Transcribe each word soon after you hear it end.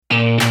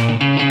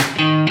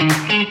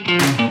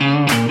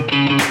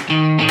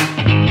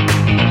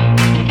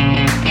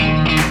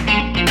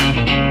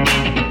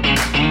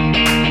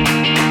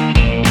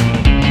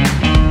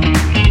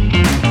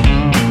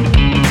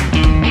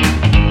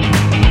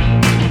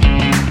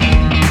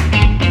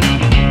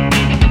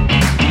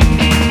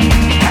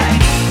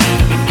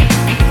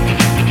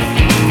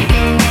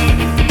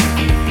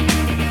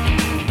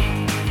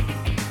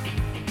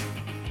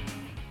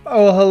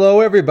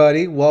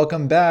everybody,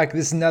 welcome back.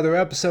 This is another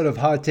episode of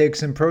Hot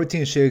Takes and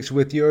Protein Shakes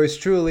with yours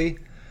truly,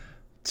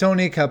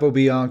 Tony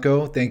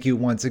Capobianco. Thank you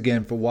once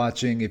again for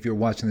watching. If you're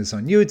watching this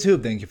on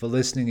YouTube, thank you for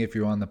listening. If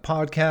you're on the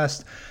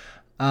podcast,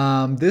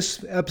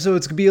 this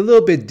episode is going to be a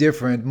little bit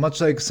different. Much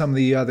like some of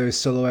the other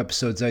solo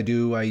episodes I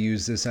do, I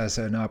use this as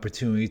an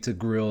opportunity to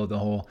grill the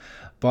whole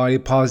body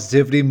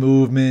positivity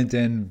movement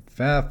and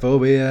fat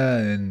phobia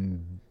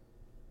and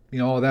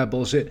all that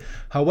bullshit.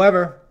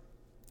 However,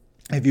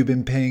 if you've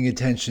been paying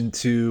attention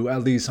to,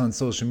 at least on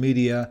social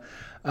media,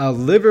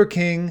 Liver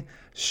King,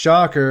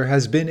 shocker,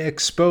 has been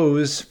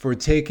exposed for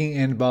taking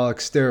anabolic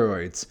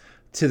steroids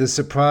to the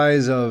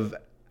surprise of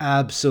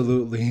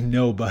absolutely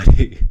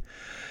nobody.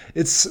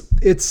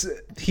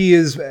 He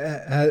is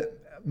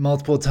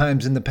multiple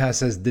times in the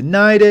past has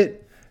denied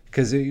it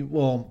because it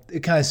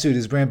kind of suited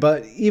his brand,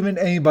 but even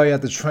anybody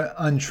at the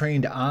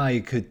untrained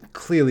eye could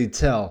clearly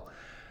tell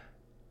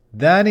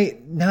that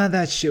none of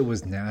that shit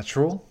was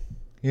natural,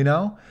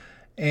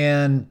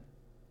 And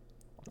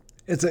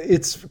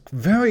it's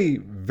very,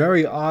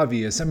 very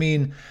obvious. I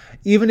mean,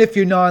 even if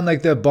you're not in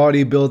like the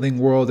bodybuilding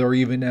world or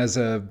even as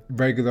a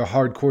regular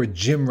hardcore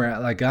gym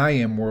rat like I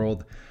am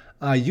world,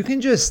 you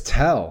can just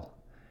tell.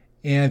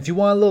 And if you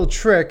want a little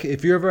trick,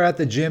 if you're ever at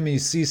the gym and you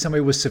see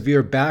somebody with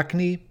severe back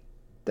knee,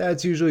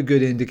 that's usually a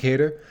good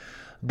indicator.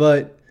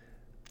 But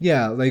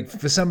yeah, like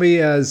for somebody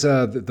as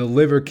the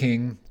Liver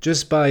King,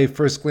 just by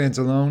first glance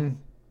alone,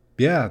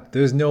 yeah,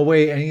 there's no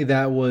way any of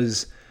that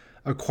was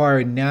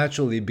acquired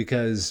naturally,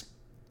 because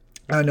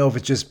I don't know if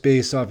it's just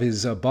based off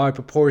his body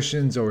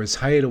proportions or his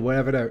height or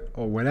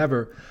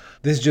whatever.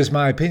 This is just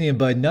my opinion,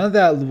 but none of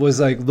that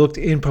was like looked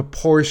in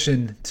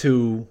proportion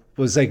to,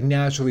 was like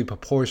naturally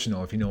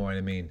proportional, if you know what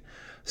I mean.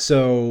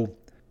 So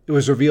it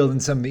was revealed in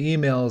some of the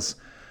emails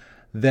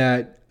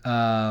that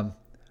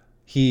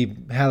he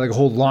had like a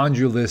whole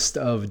laundry list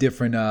of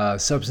different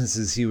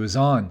substances he was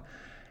on.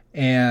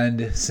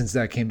 And since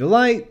that came to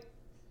light,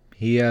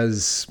 he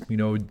has,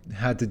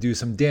 had to do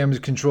some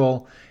damage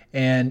control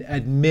and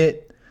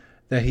admit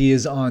that he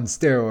is on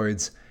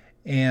steroids.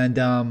 And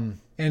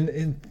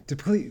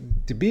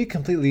to be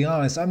completely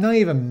honest, I'm not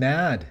even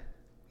mad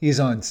he's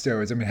on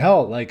steroids. I mean,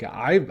 hell, like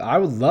I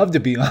would love to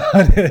be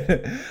on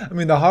it. I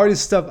mean, the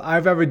hardest stuff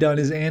I've ever done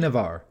is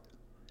Anavar.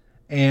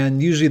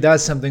 And usually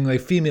that's something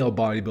like female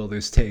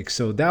bodybuilders take.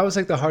 So that was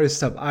like the hardest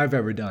stuff I've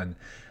ever done.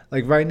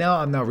 Like right now,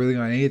 I'm not really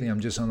on anything. I'm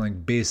just on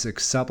like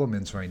basic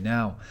supplements right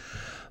now.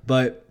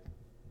 But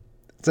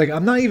it's like,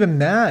 I'm not even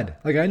mad.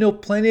 Like I know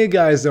plenty of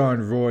guys that are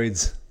on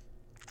roids.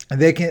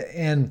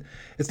 And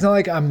it's not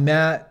like I'm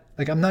mad.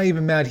 Like I'm not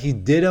even mad he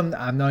did them.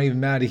 I'm not even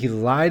mad that he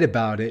lied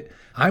about it.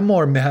 I'm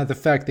more mad at the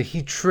fact that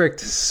he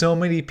tricked so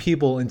many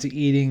people into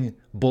eating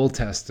bull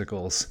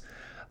testicles.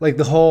 Like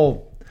the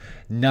whole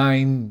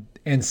 9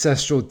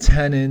 ancestral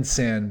tenets,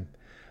 and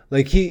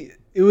like it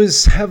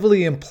was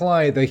heavily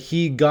implied that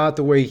he got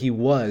the way he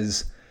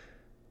was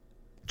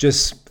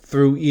just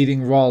through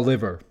eating raw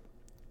liver.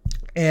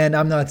 And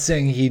I'm not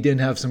saying he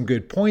didn't have some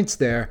good points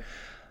there.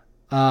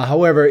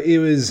 However, it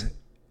was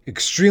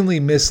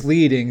extremely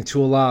misleading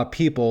to a lot of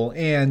people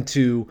and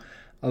to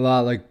a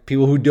lot of like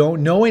people who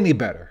don't know any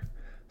better.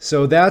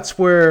 So that's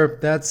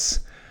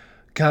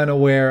kind of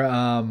where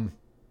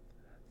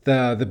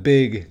the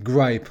big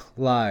gripe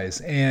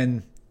lies,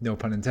 and no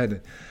pun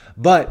intended.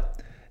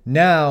 But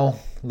now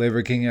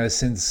Liver King has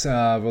since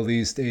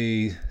released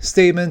a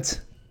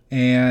statement,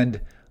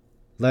 and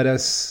let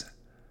us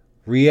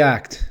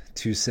react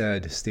to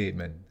said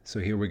statement. So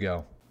here we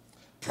go.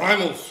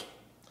 Primals,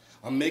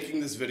 I'm making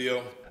this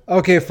video.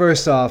 Okay,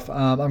 first off,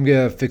 I'm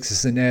gonna fix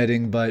this in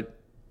editing, but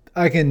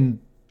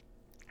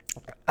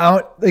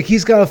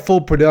he's got a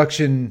full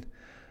production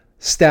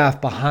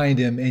staff behind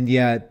him, and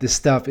yet this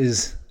stuff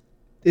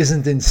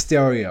isn't in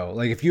stereo.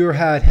 Like if you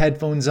had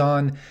headphones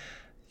on,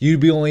 you'd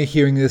be only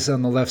hearing this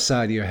on the left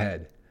side of your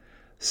head.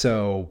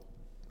 So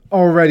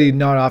already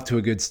not off to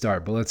a good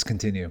start, but let's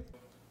continue.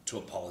 To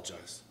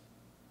apologize.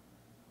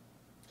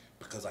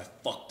 Because I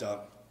fucked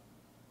up.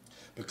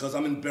 Because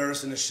I'm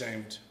embarrassed and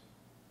ashamed.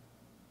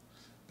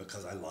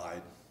 Because I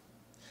lied.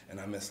 And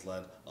I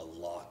misled a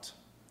lot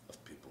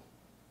of people.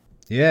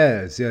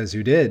 Yes,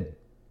 you did.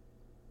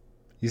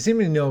 You seem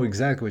to know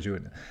exactly what you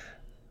would.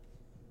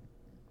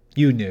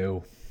 You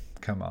knew.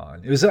 Come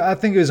on. I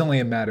think it was only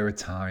a matter of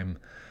time.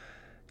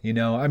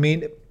 I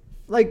mean,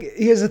 like,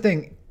 here's the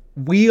thing.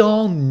 We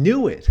all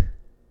knew it.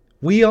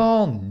 We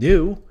all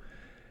knew.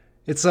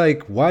 It's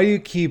like, why do you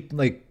keep,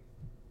 like,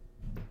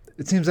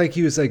 it seems like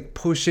he was, like,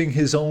 pushing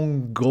his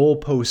own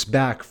goalposts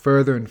back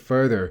further and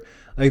further.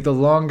 Like, the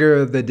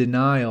longer the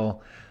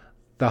denial,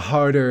 the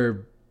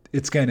harder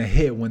it's going to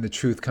hit when the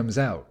truth comes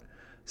out.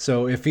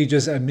 So if he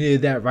just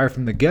admitted that right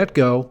from the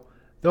get-go,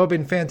 that would have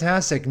been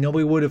fantastic.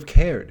 Nobody would have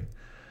cared.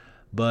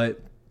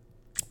 But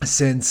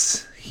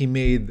since he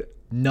made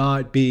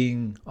not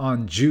being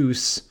on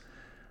juice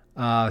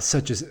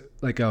such as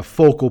like a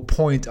focal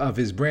point of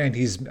his brand,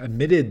 he's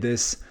admitted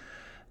this,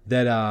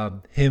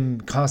 that him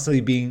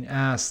constantly being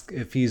asked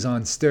if he's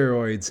on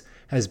steroids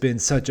has been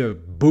such a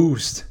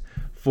boost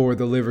for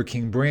the Liver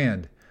King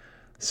brand.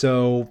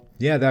 So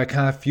yeah, that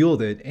kind of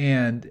fueled it.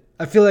 And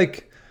I feel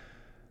like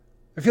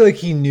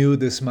he knew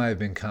this might have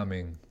been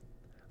coming.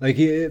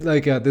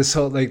 This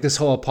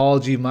whole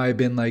apology might have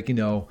been like, kind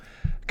of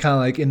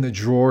like in the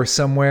drawer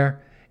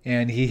somewhere,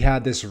 and he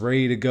had this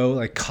ready to go,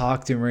 like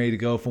cocked and ready to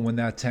go for when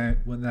that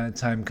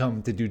time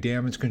come to do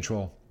damage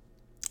control.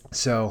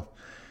 So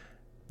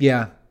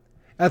yeah,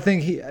 I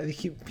think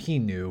he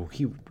knew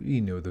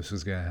he knew this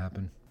was gonna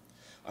happen.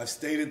 I've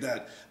stated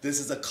that this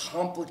is a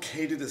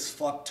complicated as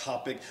fuck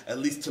topic, at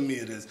least to me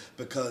it is,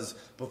 because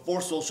before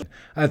social...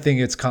 I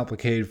think it's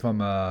complicated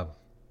from a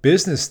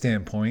business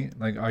standpoint.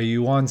 Like, are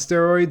you on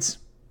steroids?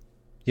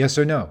 Yes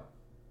or no?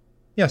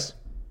 Yes.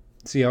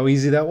 See how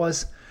easy that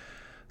was?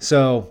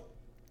 So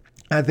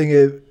I think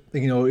it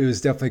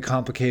was definitely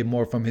complicated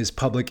more from his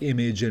public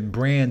image and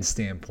brand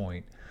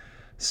standpoint.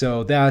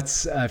 So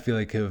that's, I feel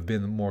like, could have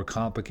been more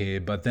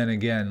complicated. But then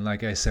again,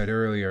 like I said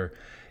earlier,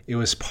 it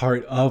was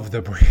part of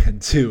the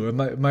brand too.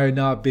 It might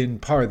not have been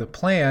part of the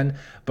plan,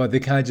 but they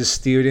kind of just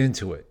steered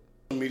into it.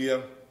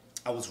 Media,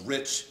 I was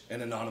rich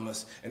and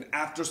anonymous. And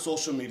after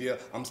social media,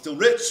 I'm still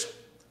rich,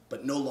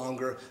 but no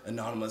longer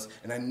anonymous.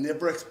 And I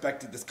never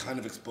expected this kind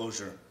of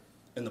exposure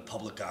in the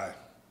public eye.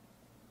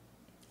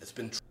 It's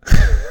been...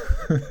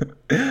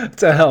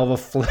 It's a hell of a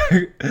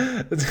flirt.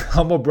 It's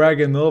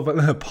humble-braggy in the middle of an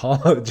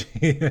apology.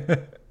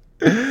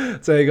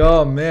 It's like,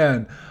 oh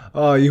man,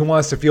 oh, he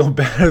wants to feel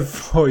bad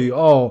for you.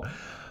 Oh,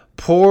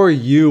 poor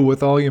you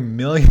with all your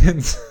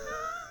millions.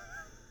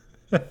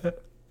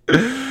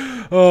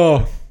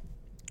 Oh,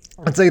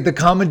 it's like the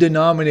common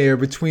denominator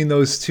between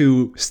those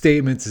two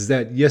statements is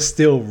that you're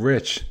still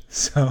rich.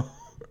 So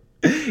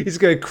he's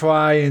gonna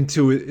cry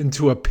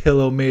into a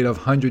pillow made of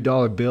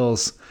 $100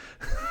 bills.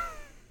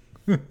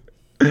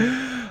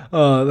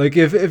 Like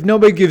if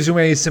nobody gives you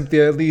any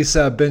sympathy, at least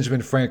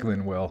Benjamin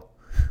Franklin will.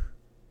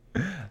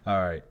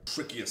 All right.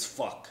 Tricky as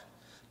fuck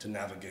to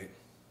navigate.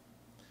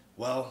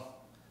 Well,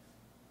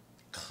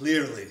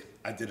 clearly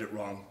I did it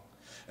wrong,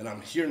 and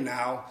I'm here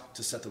now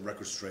to set the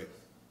record straight.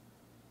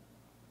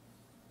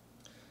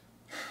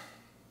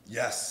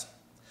 Yes,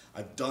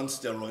 I've done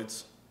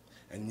steroids,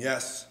 and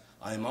yes,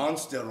 I am on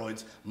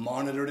steroids,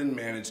 monitored and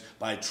managed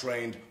by a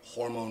trained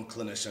hormone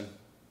clinician.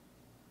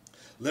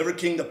 Liver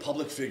King, the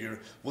public figure,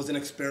 was an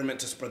experiment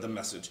to spread the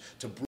message.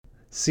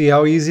 See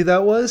how easy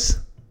that was?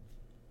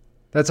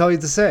 That's all you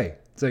have to say.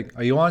 It's like,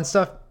 are you on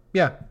stuff?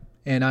 Yeah.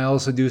 And I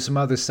also do some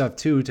other stuff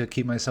too to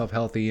keep myself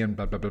healthy and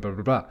blah, blah, blah, blah,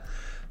 blah, blah.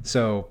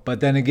 So,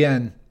 but then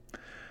again,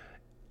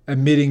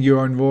 admitting you're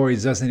on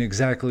roids doesn't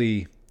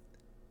exactly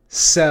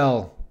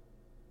sell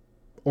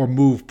or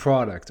move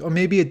product. Or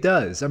maybe it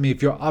does. I mean,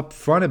 if you're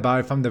upfront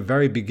about it from the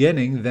very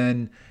beginning,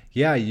 then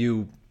yeah,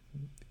 you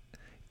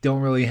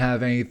don't really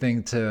have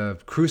anything to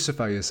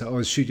crucify yourself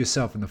or shoot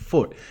yourself in the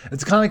foot.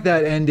 It's kind of like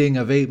that ending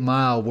of 8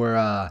 Mile where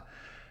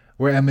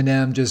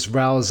Eminem just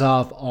rattles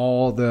off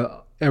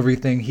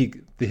everything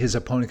his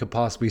opponent could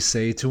possibly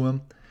say to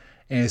him,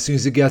 and as soon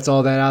as he gets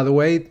all that out of the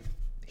way,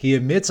 he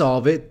admits all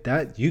of it.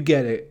 That you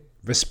get it,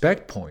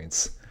 respect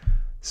points.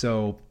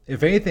 So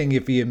if anything,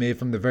 if he had made it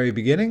from the very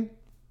beginning,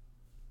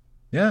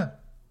 yeah,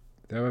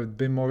 there would have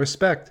been more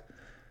respect.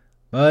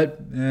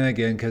 But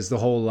again, because the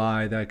whole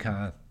lie, that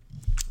kind of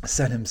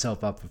set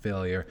himself up for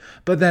failure.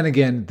 But then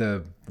again,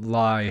 the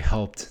lie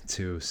helped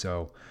too.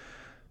 So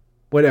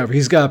whatever.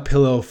 He's got a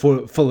pillow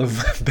full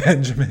of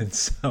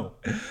Benjamins. So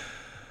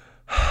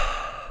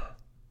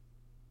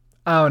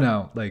I don't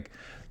know. Like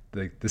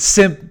the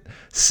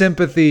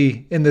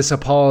sympathy in this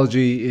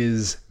apology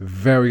is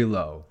very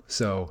low.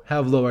 So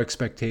have low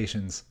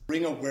expectations.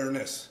 Bring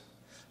awareness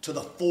to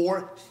the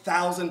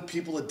 4,000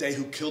 people a day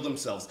who kill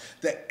themselves,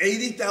 the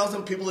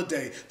 80,000 people a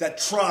day that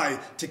try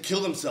to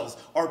kill themselves.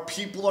 Our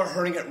people are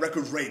hurting at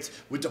record rates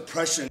with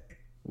depression.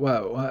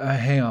 Well,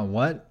 hang on,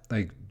 what?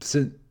 Like,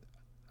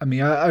 I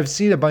mean, I've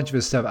seen a bunch of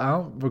his stuff. I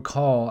don't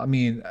recall, I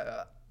mean,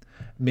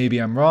 maybe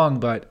I'm wrong,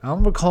 but I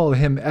don't recall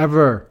him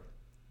ever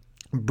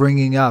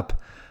bringing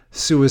up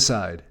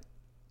suicide.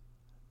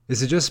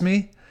 Is it just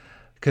me?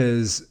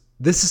 Because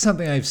this is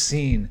something I've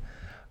seen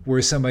where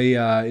somebody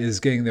is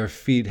getting their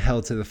feet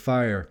held to the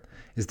fire,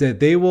 is that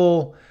they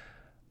will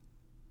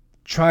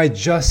try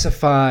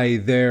justify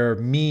their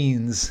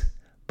means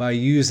by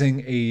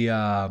using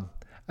a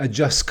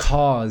just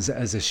cause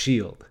as a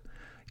shield.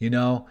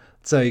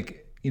 It's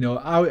like,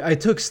 I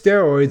took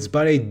steroids,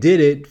 but I did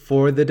it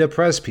for the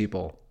depressed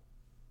people.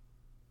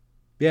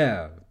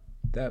 Yeah,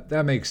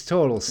 that makes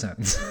total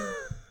sense.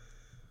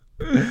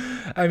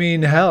 I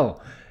mean,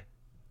 hell,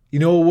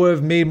 what would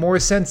have made more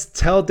sense?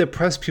 Tell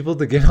depressed people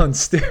to get on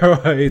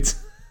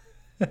steroids.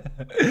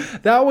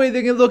 That way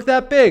they can look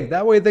that big.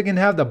 That way they can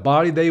have the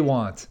body they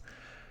want.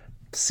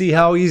 See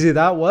how easy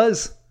that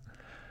was?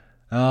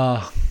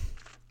 Autoimmune,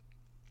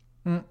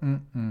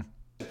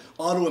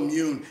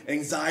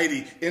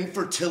 anxiety,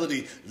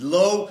 infertility,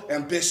 low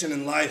ambition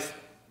in life.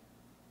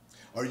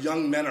 Our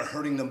young men are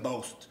hurting the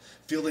most,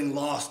 feeling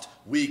lost,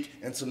 weak,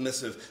 and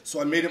submissive.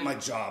 So I made it my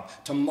job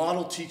to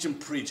model, teach, and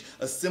preach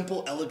a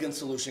simple, elegant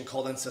solution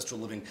called ancestral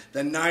living,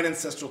 the 9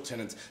 ancestral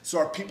tenets, so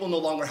our people no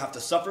longer have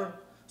to suffer,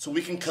 so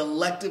we can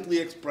collectively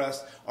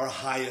express our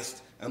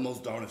highest and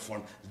most dominant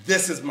form.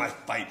 This is my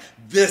fight.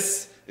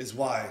 This is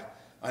why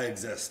I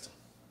exist.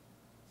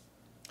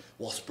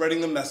 While spreading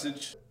the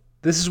message.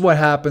 This is what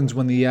happens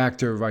when the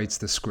actor writes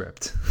the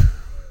script.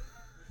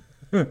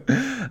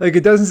 Like,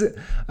 it doesn't,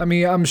 I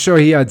mean, I'm sure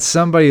he had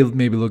somebody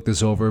maybe look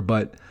this over,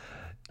 but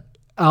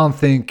I don't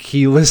think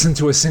he listened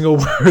to a single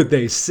word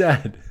they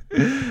said.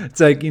 It's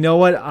like, you know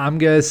what? I'm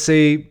going to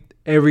say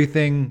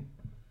everything,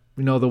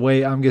 the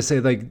way I'm going to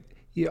say, like,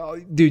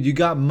 dude, you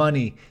got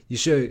money. You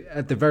should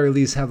at the very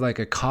least have like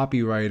a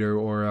copywriter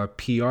or a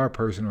PR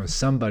person or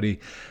somebody.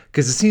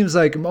 Because it seems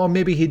like,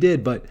 maybe he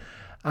did, but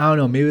I don't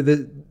know. Maybe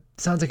it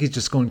sounds like he's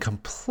just going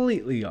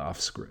completely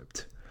off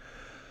script.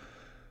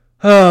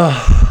 All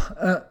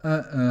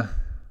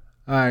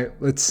right,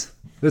 let's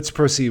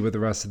proceed with the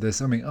rest of this.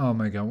 I mean, oh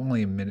my God, we're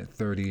only a minute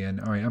 30 in.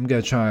 All right, I'm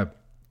going to try to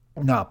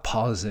not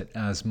pause it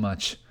as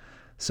much.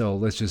 So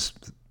let's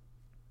just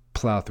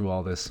plow through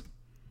all this.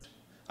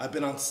 I've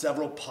been on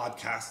several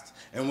podcasts,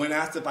 and when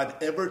asked if I've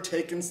ever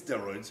taken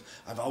steroids,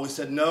 I've always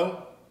said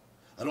no.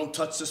 I don't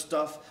touch the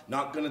stuff,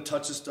 not going to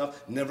touch the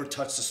stuff, never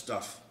touch the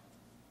stuff.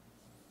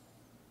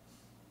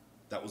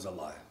 That was a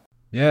lie.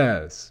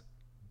 Yes,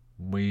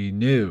 we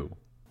knew.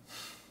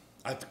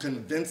 I've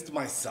convinced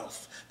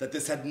myself that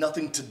this had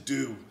nothing to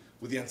do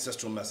with the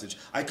ancestral message.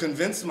 I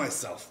convinced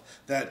myself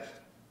that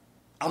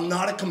I'm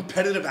not a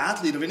competitive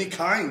athlete of any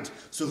kind,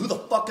 so who the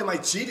fuck am I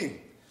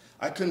cheating?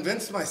 I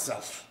convinced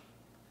myself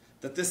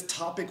that this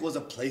topic was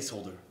a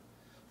placeholder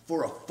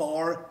for a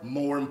far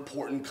more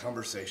important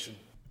conversation.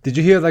 Did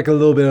you hear like a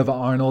little bit of an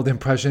Arnold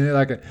impression?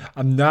 Like,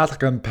 I'm not a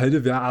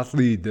competitive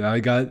athlete.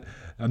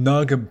 I'm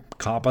not a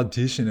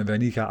competition of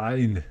any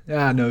kind.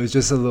 Yeah, no, it's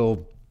just a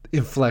little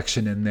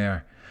inflection in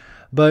there.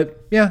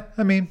 But yeah,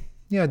 I mean,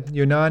 yeah,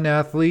 you're not an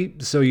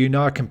athlete, so you're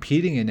not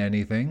competing in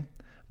anything.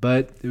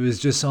 But it was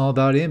just all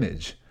about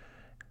image.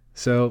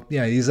 So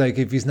yeah, he's like,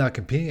 if he's not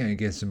competing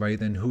against somebody,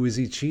 then who is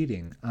he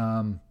cheating?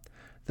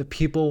 The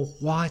people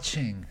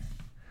watching.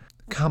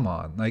 Come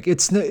on, like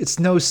it's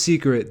no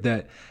secret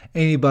that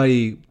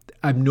anybody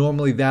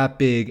abnormally that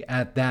big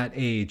at that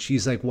age,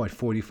 he's like what,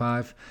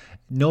 45?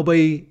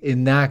 Nobody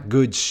in that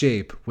good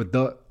shape with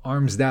the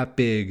arms that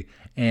big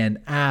and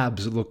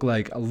abs look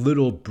like a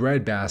little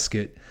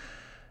breadbasket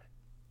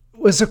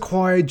was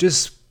acquired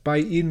just by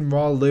eating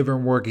raw liver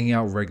and working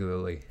out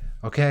regularly.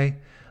 Okay?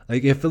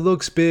 Like, if it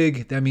looks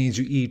big, that means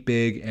you eat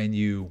big and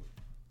you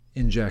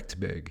inject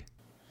big.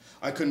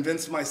 I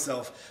convinced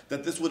myself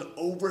that this would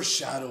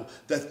overshadow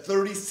the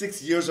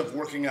 36 years of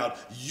working out,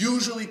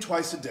 usually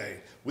twice a day,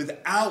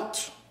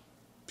 without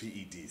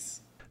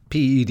PEDs.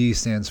 PED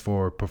stands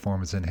for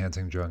performance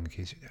enhancing drug, in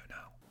case you don't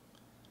know.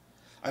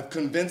 I've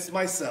convinced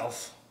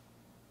myself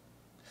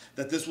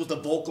that this was the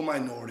vocal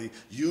minority,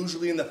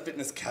 usually in the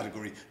fitness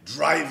category,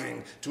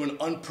 driving to an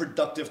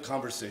unproductive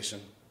conversation.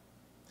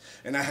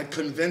 And I had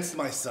convinced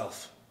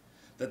myself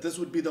that this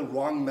would be the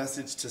wrong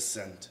message to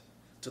send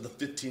to the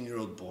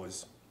 15-year-old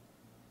boys.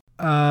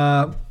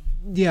 Yeah,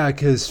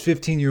 because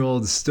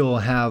 15-year-olds still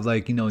have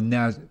like,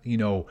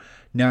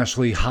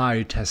 naturally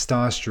high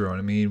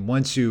testosterone.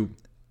 Once you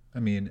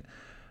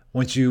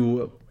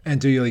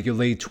enter your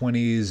late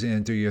 20s,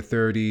 enter your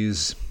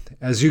 30s,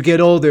 as you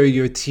get older,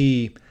 your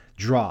T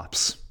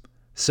drops.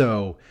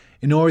 So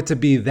in order to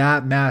be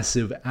that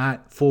massive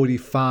at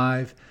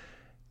 45,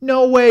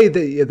 no way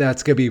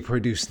that's going to be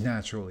produced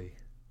naturally.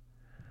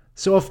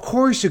 So of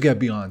course you get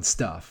beyond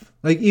stuff.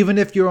 Like, even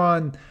if you're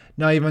on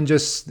not even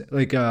just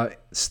like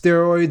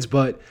steroids,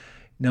 but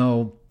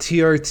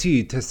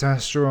TRT,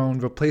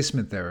 testosterone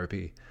replacement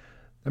therapy.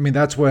 I mean,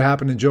 that's what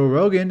happened to Joe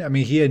Rogan. I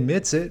mean, he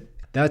admits it.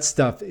 That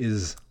stuff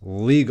is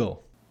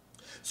legal.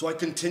 So I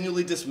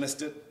continually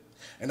dismissed it,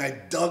 and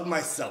I dug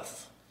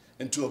myself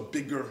into a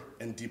bigger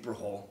and deeper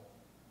hole.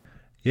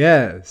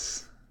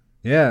 Yes,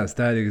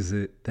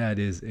 that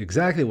is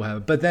exactly what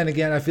happened. But then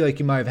again, I feel like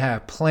you might have had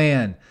a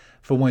plan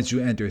for once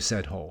you enter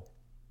said hole.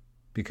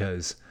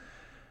 Because,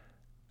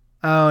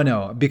 I don't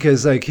know.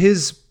 Because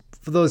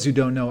for those who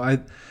don't know,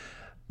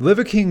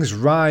 Liver King's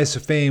rise to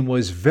fame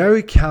was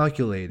very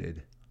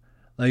calculated.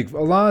 Like, a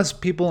lot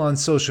of people on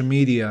social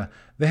media,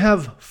 they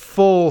have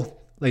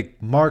full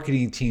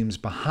marketing teams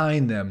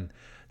behind them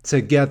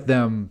to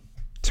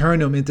turn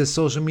them into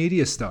social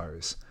media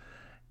stars.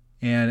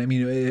 And I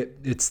mean,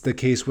 it's the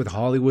case with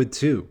Hollywood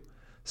too.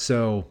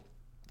 So,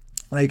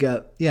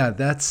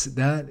 that's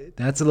a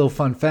little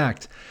fun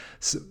fact.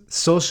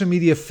 Social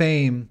media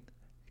fame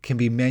can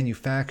be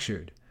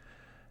manufactured,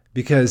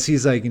 because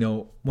he's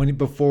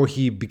before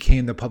he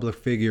became the public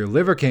figure,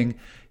 Liver King,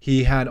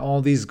 he had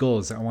all these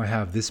goals. I want to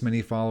have this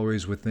many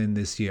followers within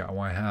this year. I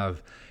want to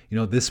have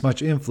this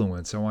much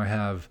influence. I want to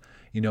have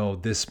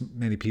this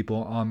many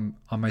people on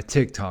my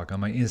TikTok, on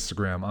my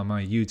Instagram, on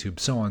my YouTube,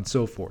 so on and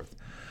so forth.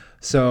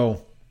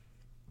 So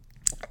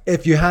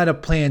if you had a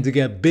plan to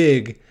get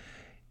big,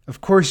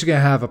 of course you're going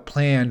to have a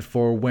plan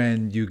for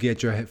when you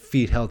get your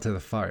feet held to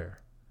the fire.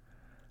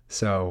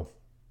 So,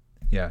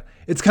 yeah.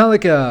 It's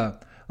kind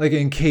of like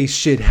in case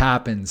shit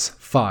happens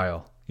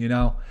file,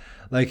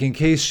 Like, in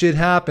case shit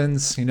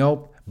happens,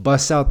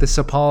 bust out this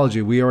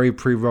apology. We already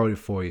pre-wrote it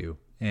for you.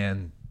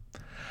 And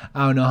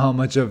I don't know how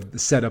much of the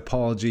said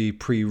apology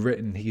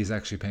pre-written he's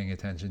actually paying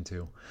attention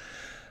to.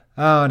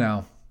 Oh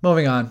no.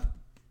 Moving on.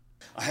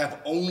 I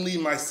have only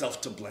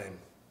myself to blame.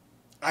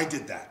 I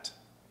did that.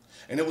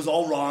 And it was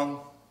all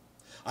wrong.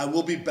 I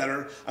will be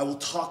better. I will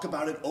talk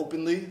about it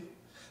openly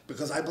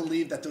because I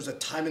believe that there's a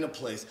time and a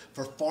place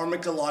for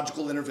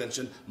pharmacological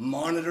intervention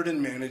monitored and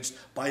managed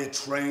by a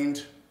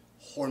trained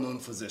hormone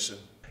physician.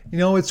 You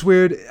know, it's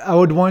weird. I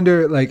would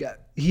wonder, like,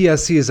 he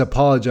is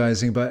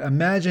apologizing, but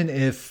imagine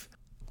if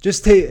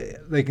just take,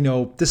 like, you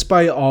know,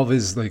 despite all of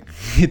his, like,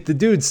 the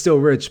dude's still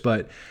rich,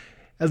 but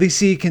at least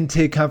he can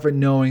take comfort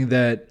knowing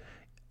that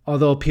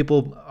although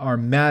people are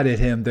mad at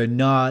him, they're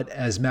not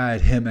as mad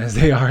at him as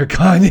they are at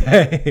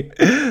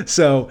Kanye.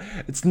 So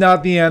it's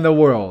not the end of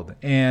the world.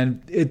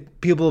 And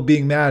people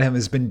being mad at him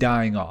has been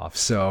dying off.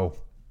 So,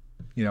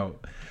 you know,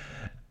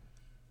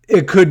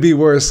 it could be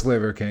worse,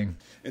 Liver King.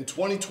 In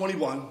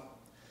 2021,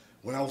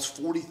 when I was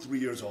 43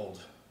 years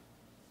old,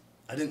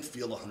 I didn't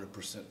feel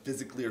 100%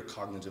 physically or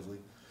cognitively.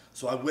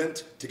 So I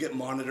went to get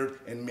monitored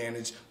and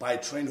managed by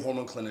a trained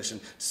hormone clinician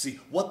to see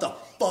what the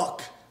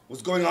fuck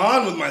was going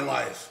on with my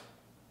life.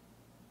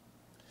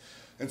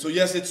 And so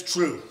yes, it's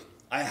true.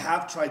 I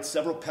have tried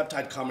several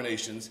peptide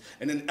combinations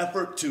in an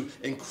effort to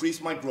increase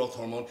my growth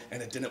hormone,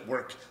 and it didn't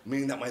work,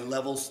 meaning that my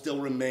levels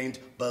still remained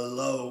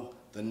below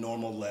the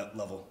normal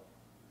level.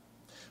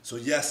 So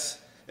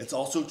yes, it's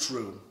also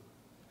true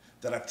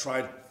that I've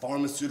tried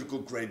pharmaceutical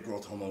grade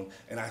growth hormone,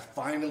 and I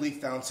finally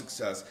found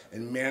success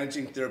in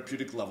managing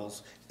therapeutic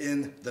levels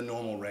in the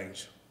normal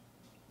range.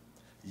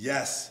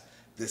 Yes,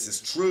 this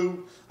is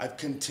true. I've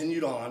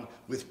continued on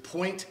with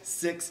 0.6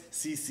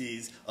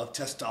 cc's of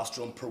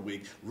testosterone per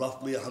week,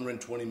 roughly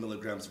 120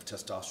 milligrams of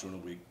testosterone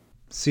a week.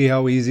 See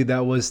how easy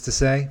that was to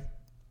say?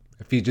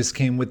 If he just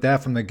came with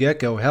that from the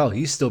get-go, hell,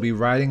 he'd still be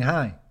riding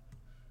high.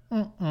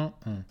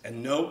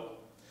 And no,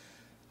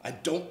 I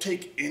don't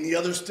take any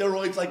other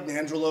steroids like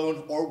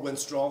nandrolone or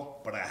winstrol,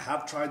 but I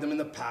have tried them in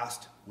the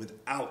past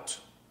without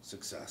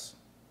success.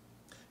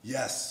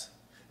 Yes,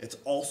 it's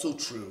also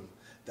true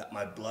that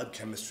my blood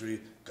chemistry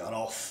got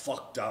all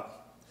fucked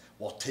up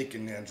while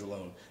taking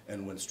nandrolone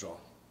and winstrol.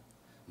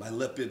 My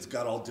lipids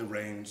got all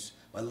deranged.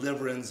 My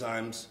liver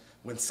enzymes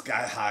went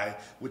sky high,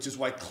 which is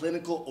why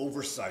clinical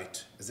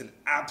oversight is an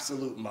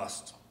absolute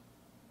must.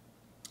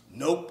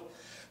 Nope.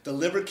 The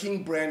Liver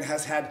King brand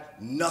has had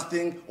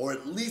nothing, or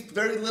at least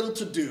very little,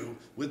 to do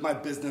with my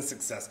business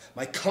success.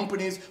 My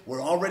companies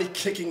were already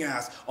kicking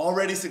ass,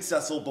 already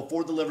successful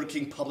before the Liver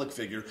King public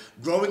figure,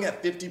 growing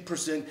at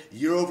 50%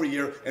 year over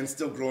year and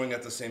still growing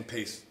at the same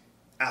pace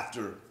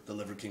after the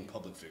Liver King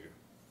public figure.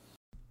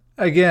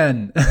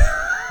 Again,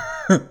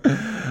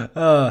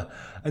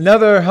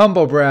 another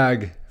humble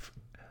brag.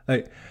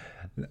 Like,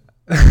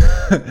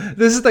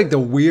 this is like the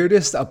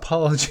weirdest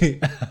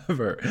apology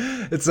ever.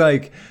 It's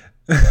like,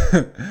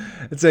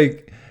 it's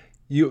like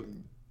you're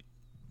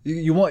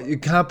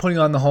kind of putting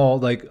on the whole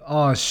like,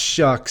 oh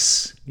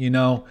shucks, you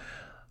know,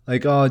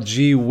 like, oh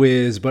gee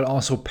whiz, but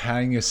also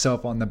patting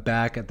yourself on the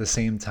back at the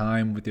same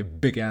time with your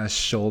big ass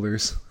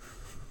shoulders.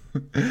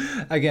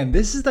 Again,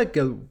 this is like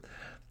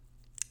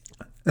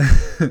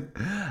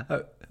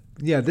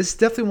yeah, this is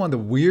definitely one of the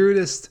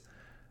weirdest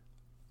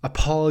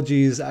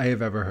apologies I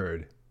have ever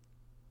heard.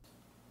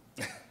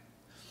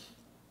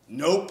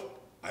 Nope.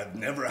 I've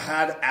never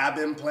had ab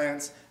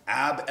implants,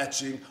 ab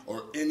etching,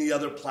 or any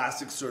other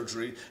plastic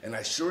surgery, and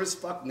I sure as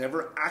fuck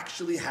never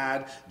actually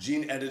had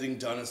gene editing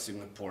done in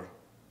Singapore.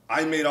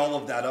 I made all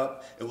of that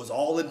up. It was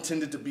all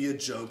intended to be a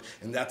joke,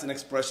 and that's an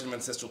expression of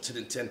ancestral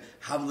tin.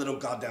 Have a little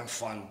goddamn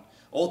fun.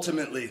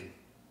 Ultimately,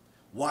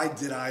 why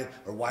did I,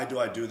 or why do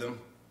I do them?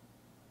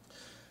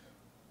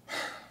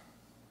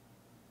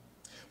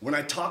 When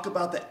I talk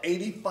about the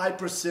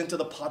 85% of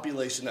the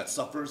population that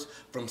suffers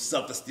from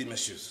self-esteem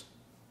issues,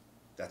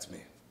 that's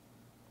me.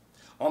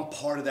 I'm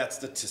part of that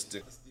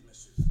statistic.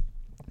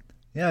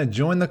 Yeah,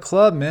 join the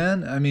club,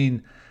 man. I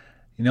mean,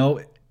 you know,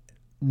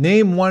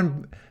 name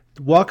one,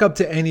 walk up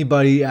to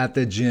anybody at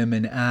the gym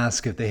and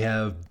ask if they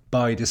have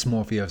body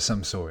dysmorphia of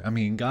some sort. I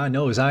mean, God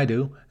knows I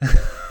do.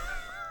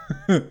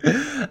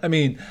 I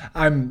mean,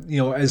 I'm, you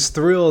know, as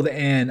thrilled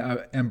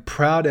and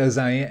proud as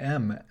I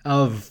am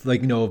of, like,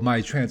 you know, of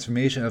my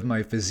transformation of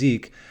my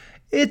physique.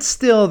 It's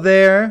still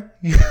there,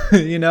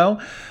 you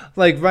know,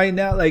 like right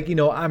now, like, you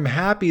know, I'm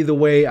happy the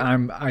way I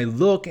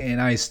look,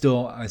 and I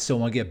still want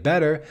to get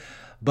better.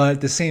 But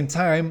at the same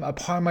time, a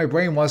part of my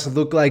brain wants to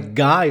look like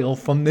Guile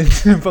from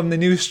the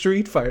new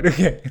Street Fighter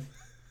game.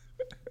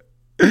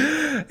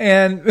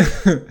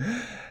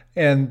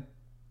 and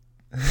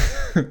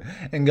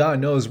God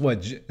knows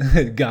what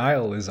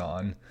Guile is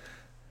on.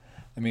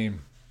 I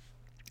mean,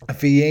 if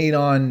he ain't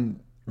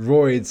on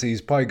roids, he's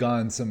probably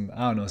gone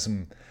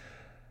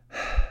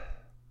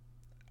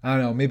I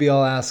don't know, maybe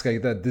I'll ask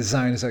like the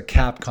designers at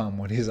Capcom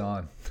what he's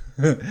on.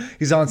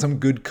 He's on some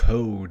good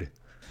code.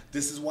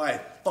 This is why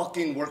I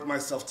fucking work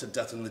myself to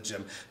death in the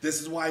gym.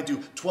 This is why I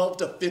do 12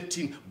 to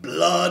 15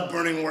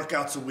 blood-burning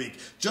workouts a week,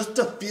 just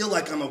to feel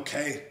like I'm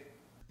okay.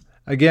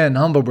 Again,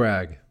 humble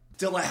brag.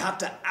 Still, I have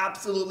to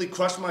absolutely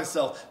crush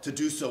myself to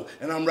do so,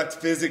 and I'm wrecked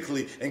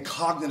physically and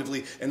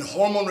cognitively, and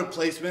hormone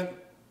replacement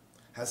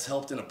has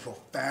helped in a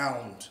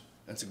profound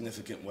and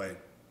significant way.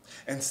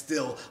 And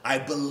still, I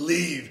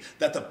believe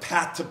that the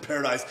path to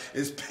paradise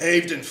is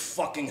paved in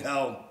fucking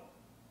hell.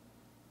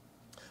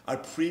 I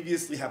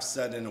previously have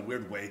said in a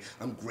weird way,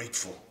 I'm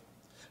grateful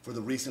for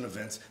the recent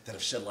events that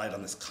have shed light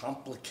on this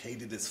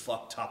complicated as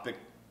fuck topic.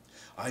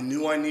 I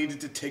knew I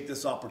needed to take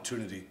this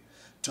opportunity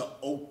to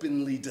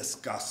openly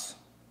discuss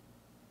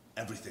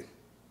everything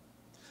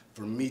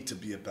for me to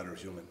be a better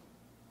human.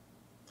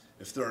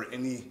 If there are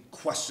any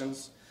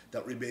questions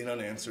that remain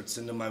unanswered,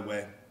 send them my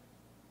way.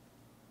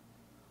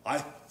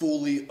 I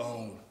fully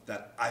own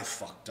that I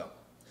fucked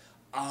up.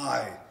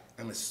 I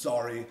am as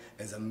sorry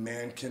as a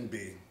man can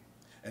be.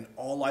 And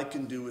all I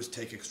can do is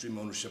take extreme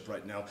ownership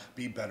right now,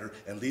 be better,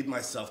 and lead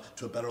myself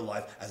to a better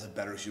life as a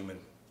better human.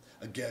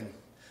 Again,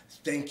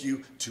 thank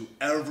you to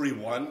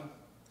everyone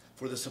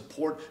for the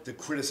support, the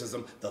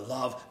criticism, the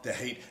love, the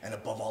hate, and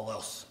above all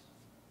else,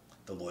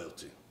 the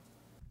loyalty.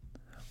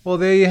 Well,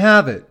 there you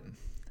have it.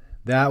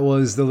 That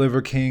was the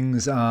Liver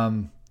King's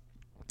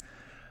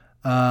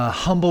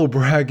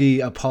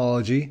Humble-Braggy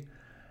apology.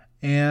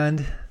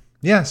 And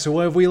yeah, so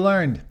what have we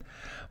learned?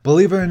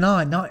 Believe it or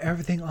not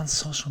everything on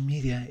social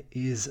media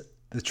is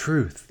the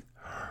truth.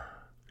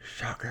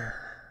 Shocker.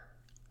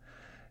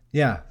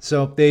 Yeah,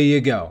 so there you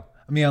go.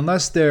 I mean,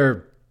 unless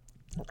they're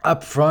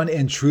upfront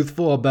and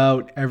truthful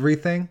about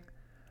everything.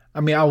 I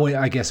mean,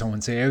 I guess I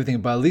wouldn't say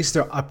everything, but at least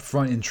they're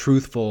upfront and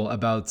truthful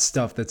about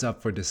stuff that's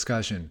up for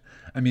discussion.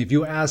 I mean, if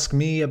you ask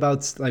me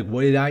about, like,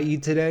 what did I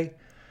eat today?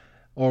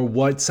 Or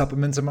what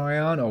supplements am I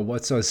on? Or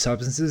what sort of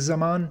substances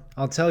I'm on?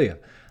 I'll tell you.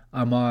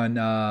 I'm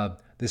on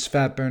this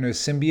Fat Burner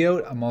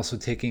Symbiote. I'm also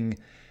taking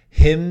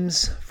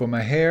Hims for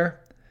my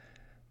hair.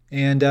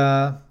 And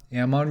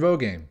I'm on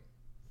Rogaine.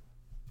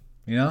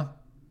 You know?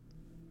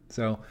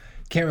 So,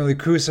 can't really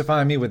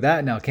crucify me with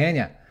that now, can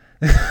ya?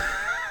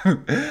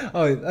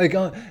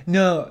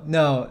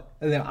 No.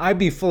 I'd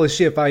be full of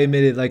shit if I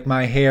admitted, like,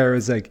 my hair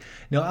is like,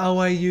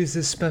 I use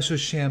this special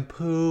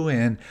shampoo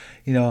and,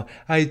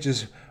 I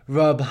just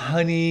rub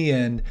honey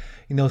and,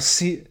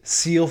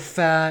 seal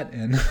fat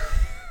and,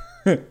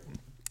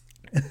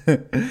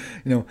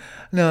 no,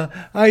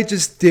 I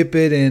just dip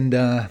it and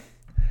I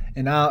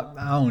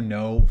don't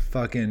know,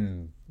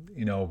 fucking,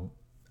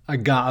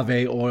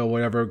 agave oil,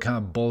 whatever kind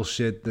of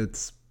bullshit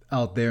that's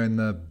out there in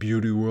the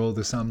beauty world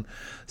or something.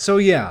 So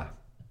yeah,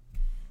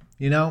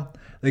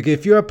 like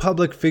if you're a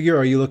public figure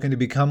or you're looking to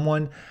become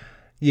one,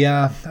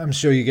 yeah, I'm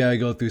sure you gotta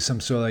go through some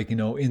sort of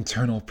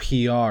internal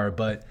PR.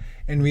 But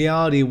in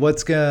reality,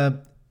 what's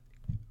gonna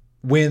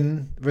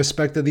win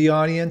respect of the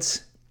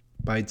audience?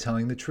 By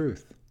telling the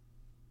truth.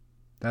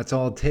 That's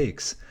all it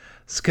takes.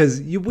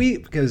 Because I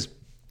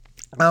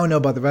don't know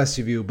about the rest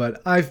of you,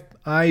 but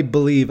I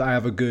believe I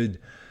have a good,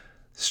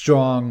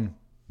 strong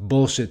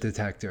bullshit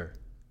detector.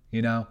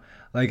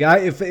 Like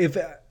I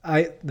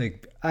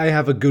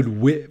have a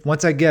good whiff.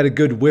 Once I get a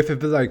good whiff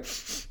of it, like,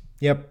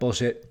 yep,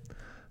 bullshit.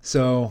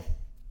 So,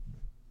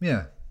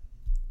 yeah.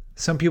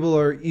 Some people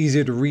are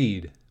easier to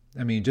read.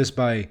 I mean, just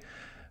by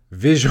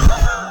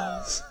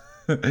visuals.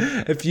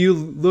 If you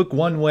look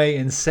one way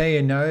and say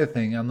another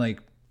thing, I'm like,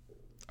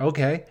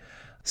 okay.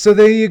 So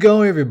there you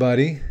go,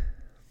 everybody.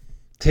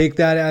 Take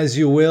that as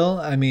you will.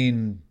 I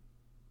mean,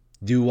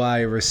 do I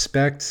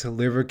respect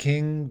Liver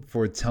King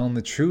for telling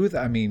the truth?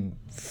 I mean,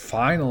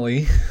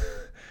 finally.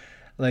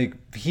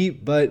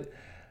 But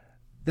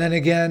then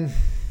again,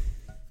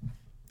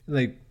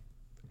 like,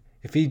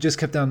 if he just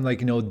kept on,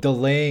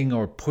 delaying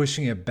or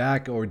pushing it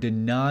back or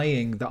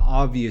denying the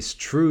obvious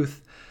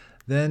truth,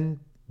 then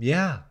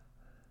yeah.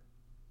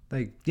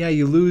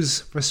 You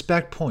lose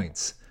respect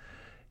points.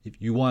 If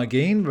you want to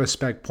gain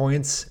respect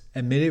points,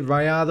 admit it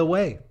right out of the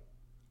way.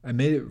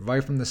 Admit it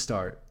right from the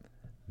start.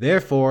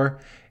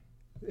 Therefore,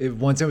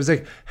 once it was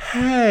like,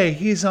 hey,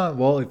 he's on.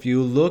 Well, if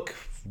you look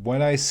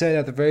what I said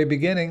at the very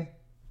beginning,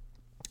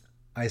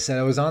 I said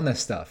I was on this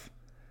stuff.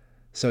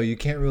 So you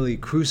can't really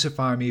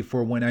crucify me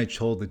for when I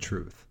told the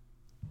truth.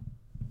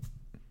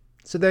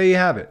 So there you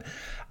have it.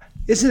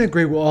 Isn't it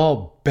great we're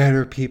all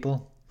better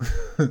people?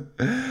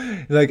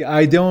 I'm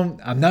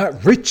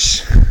not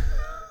rich.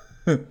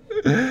 I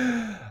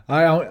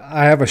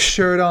have a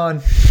shirt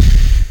on.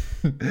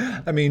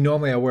 I mean,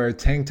 normally I wear a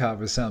tank top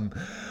or something,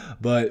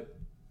 but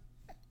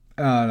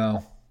I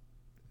don't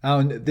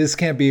know. This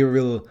can't be a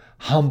real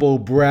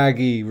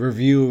humble-braggy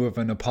review of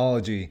an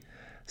apology.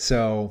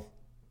 So,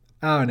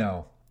 I don't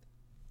know.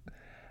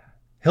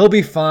 He'll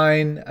be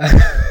fine.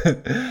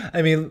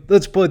 I mean,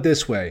 let's put it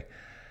this way.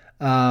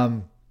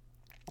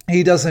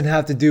 He doesn't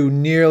have to do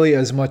nearly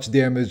as much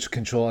damage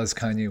control as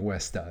Kanye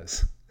West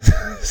does.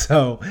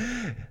 So,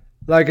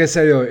 like I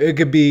said, it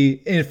could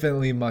be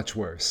infinitely much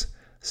worse.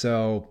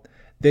 So,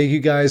 thank you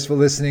guys for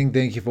listening.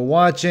 Thank you for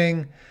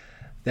watching.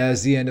 That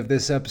is the end of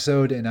this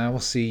episode, and I will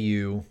see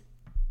you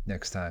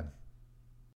next time.